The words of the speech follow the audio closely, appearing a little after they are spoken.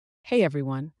Hey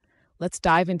everyone, let's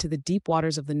dive into the deep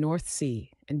waters of the North Sea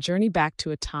and journey back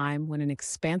to a time when an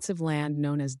expansive land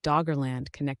known as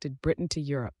Doggerland connected Britain to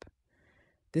Europe.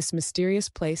 This mysterious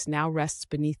place now rests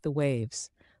beneath the waves,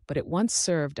 but it once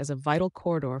served as a vital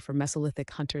corridor for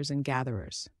Mesolithic hunters and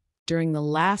gatherers. During the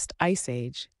last ice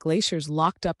age, glaciers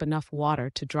locked up enough water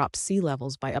to drop sea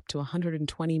levels by up to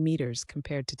 120 meters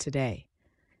compared to today.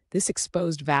 This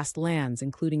exposed vast lands,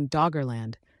 including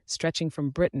Doggerland, stretching from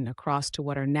Britain across to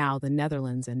what are now the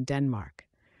Netherlands and Denmark.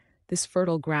 This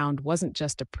fertile ground wasn't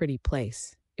just a pretty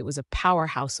place, it was a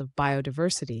powerhouse of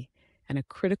biodiversity and a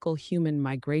critical human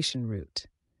migration route.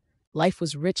 Life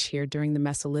was rich here during the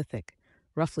Mesolithic,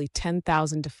 roughly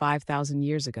 10,000 to 5,000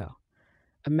 years ago.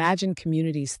 Imagine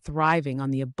communities thriving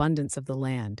on the abundance of the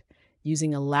land,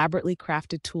 using elaborately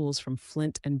crafted tools from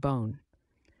flint and bone.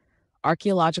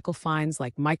 Archaeological finds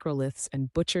like microliths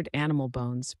and butchered animal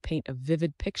bones paint a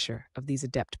vivid picture of these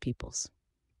adept peoples.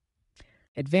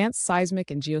 Advanced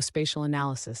seismic and geospatial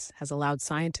analysis has allowed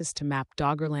scientists to map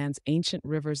Doggerland's ancient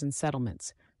rivers and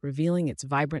settlements, revealing its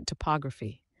vibrant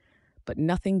topography. But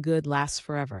nothing good lasts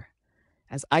forever.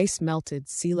 As ice melted,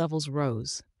 sea levels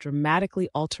rose, dramatically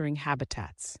altering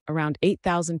habitats. Around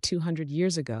 8,200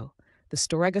 years ago, the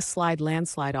Storegga Slide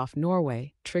landslide off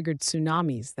Norway triggered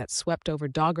tsunamis that swept over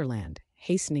Doggerland,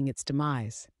 hastening its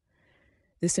demise.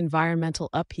 This environmental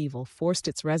upheaval forced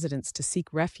its residents to seek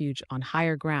refuge on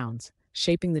higher grounds,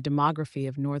 shaping the demography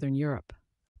of northern Europe.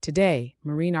 Today,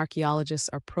 marine archaeologists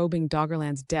are probing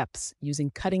Doggerland's depths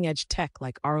using cutting-edge tech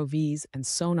like ROVs and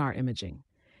sonar imaging.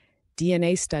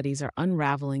 DNA studies are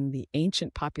unraveling the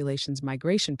ancient population's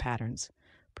migration patterns,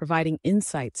 providing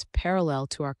insights parallel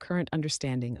to our current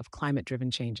understanding of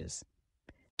climate-driven changes.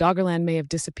 Doggerland may have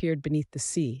disappeared beneath the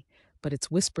sea, but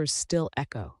its whispers still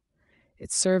echo.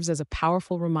 It serves as a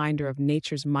powerful reminder of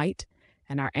nature's might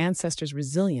and our ancestors'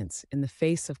 resilience in the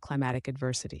face of climatic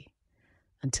adversity.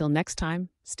 Until next time,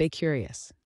 stay curious.